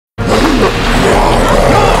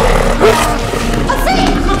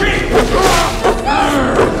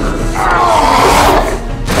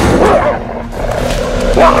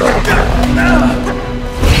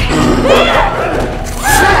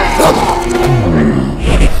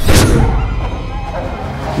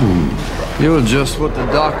You're just what the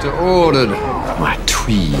doctor ordered. My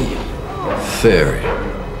twee, fairy,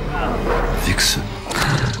 vixen.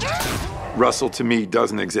 Russell, to me,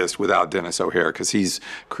 doesn't exist without Dennis O'Hare because he's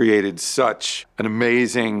created such an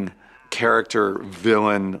amazing character,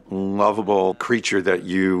 villain, lovable creature that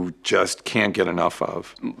you just can't get enough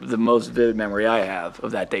of. The most vivid memory I have of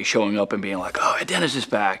that day showing up and being like, oh, Dennis is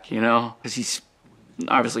back, you know? Because he's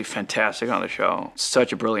obviously fantastic on the show.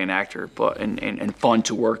 Such a brilliant actor, and fun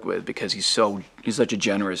to work with because he's such a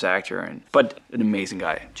generous actor, but an amazing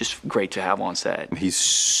guy. Just great to have on set. He's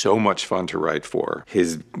so much fun to write for.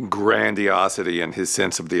 His grandiosity and his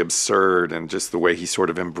sense of the absurd and just the way he sort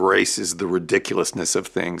of embraces the ridiculousness of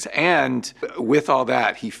things. And with all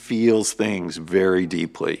that, he feels things very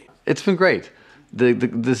deeply. It's been great.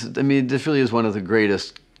 This really is one of the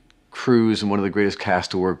greatest crews and one of the greatest casts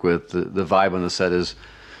to work with. The vibe on the set is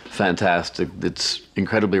fantastic. It's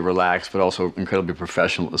incredibly relaxed, but also incredibly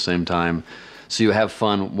professional at the same time. So you have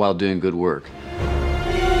fun while doing good work.